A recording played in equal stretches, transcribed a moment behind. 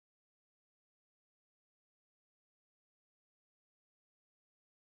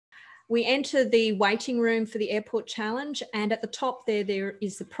We enter the waiting room for the airport challenge, and at the top there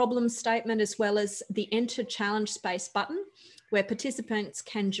is the problem statement as well as the enter challenge space button where participants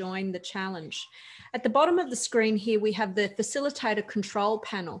can join the challenge. At the bottom of the screen here, we have the facilitator control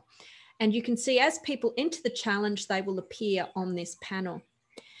panel, and you can see as people enter the challenge, they will appear on this panel.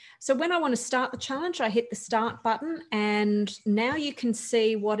 So when I want to start the challenge, I hit the start button, and now you can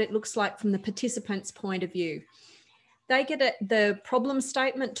see what it looks like from the participants' point of view. They get the problem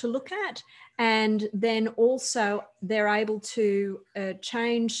statement to look at, and then also they're able to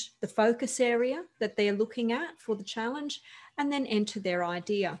change the focus area that they're looking at for the challenge and then enter their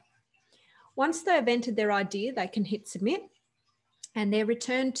idea. Once they've entered their idea, they can hit submit, and they're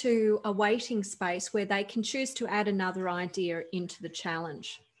returned to a waiting space where they can choose to add another idea into the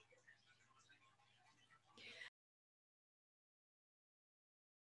challenge.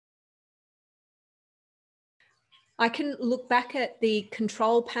 I can look back at the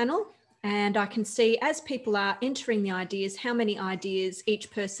control panel and I can see as people are entering the ideas, how many ideas each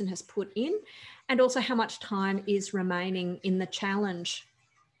person has put in and also how much time is remaining in the challenge.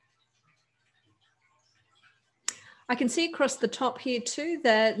 I can see across the top here too,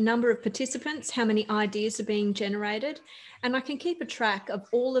 the number of participants, how many ideas are being generated, and I can keep a track of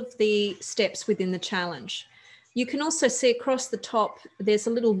all of the steps within the challenge. You can also see across the top, there's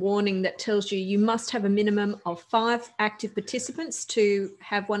a little warning that tells you you must have a minimum of 5 active participants to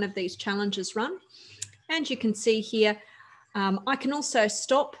have one of these challenges run. And you can see here, I can also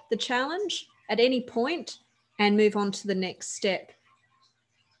stop the challenge at any point and move on to the next step.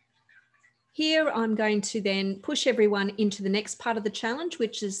 Here, I'm going to then push everyone into the next part of the challenge,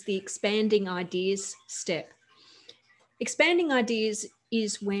 which is the expanding ideas step. Expanding ideas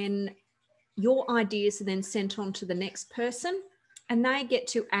is when your ideas are then sent on to the next person and they get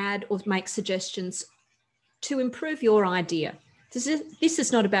to add or make suggestions to improve your idea. This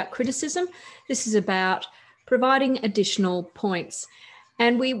is not about criticism. This is about providing additional points.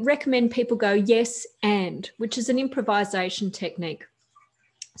 And we recommend people go yes and, which is an improvisation technique.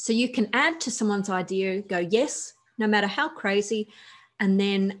 So you can add to someone's idea, go yes, no matter how crazy, and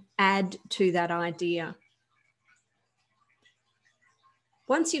then add to that idea.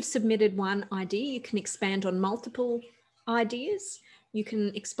 Once you've submitted one idea, you can expand on multiple ideas. You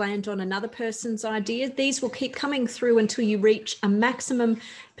can expand on another person's idea. These will keep coming through until you reach a maximum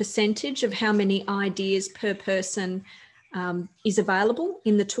percentage of how many ideas per person is available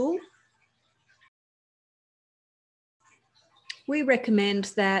in the tool. We recommend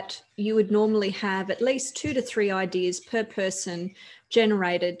that you would normally have at least 2 to 3 ideas per person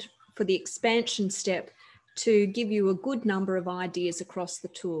generated for the expansion step to give you a good number of ideas across the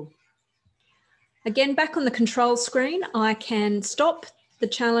tool. Again, back on the control screen, I can stop the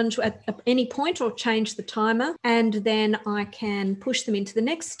challenge at any point or change the timer, and then I can push them into the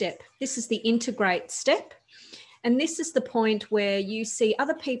next step. This is the integrate step. And this is the point where you see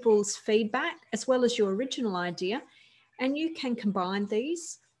other people's feedback as well as your original idea, and you can combine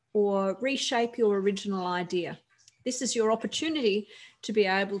these or reshape your original idea. This is your opportunity to be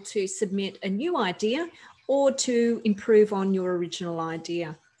able to submit a new idea or to improve on your original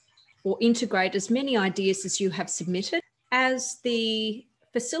idea or integrate as many ideas as you have submitted. As the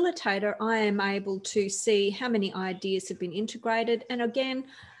facilitator, I am able to see how many ideas have been integrated. And again,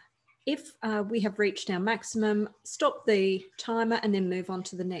 if we have reached our maximum, stop the timer and then move on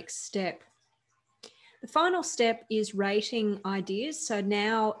to the next step. The final step is rating ideas. So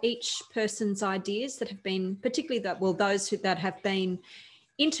now each person's ideas that have been, particularly those that have been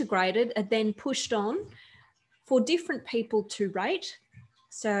integrated, are then pushed on for different people to rate.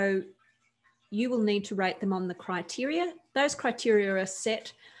 So you will need to rate them on the criteria. Those criteria are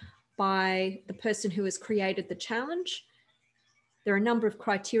set by the person who has created the challenge. There are a number of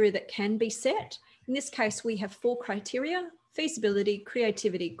criteria that can be set. In this case, we have 4 criteria: feasibility,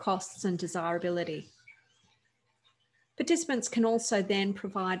 creativity, costs, and desirability. Participants can also then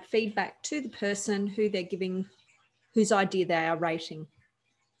provide feedback to the person who they're giving, whose idea they are rating.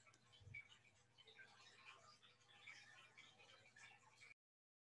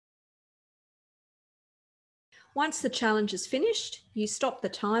 Once the challenge is finished, you stop the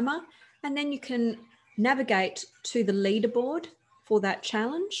timer and then you can navigate to the leaderboard for that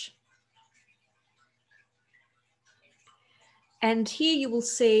challenge. And here you will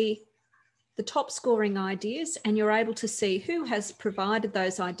see the top scoring ideas, and you're able to see who has provided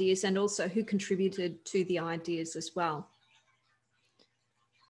those ideas and also who contributed to the ideas as well.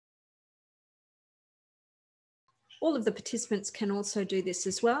 All of the participants can also do this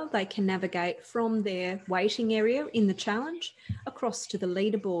as well. They can navigate from their waiting area in the challenge across to the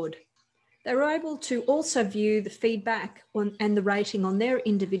leaderboard. They were able to also view the feedback and the rating on their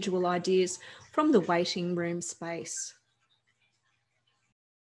individual ideas from the waiting room space.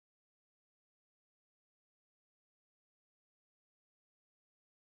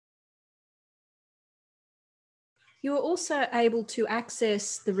 You were also able to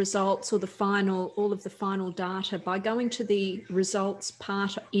access the results or all of the final data by going to the results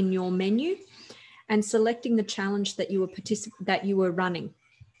part in your menu and selecting the challenge that you were running.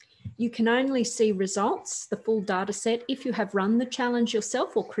 You can only see results, the full data set, if you have run the challenge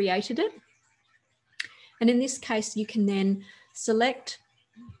yourself or created it. And in this case, you can then select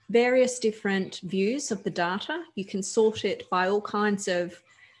various different views of the data. You can sort it by all kinds of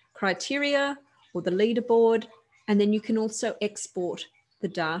criteria or the leaderboard, and then you can also export the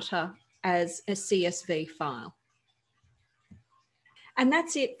data as a CSV file. And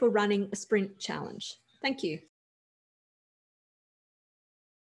that's it for running a sprint challenge. Thank you.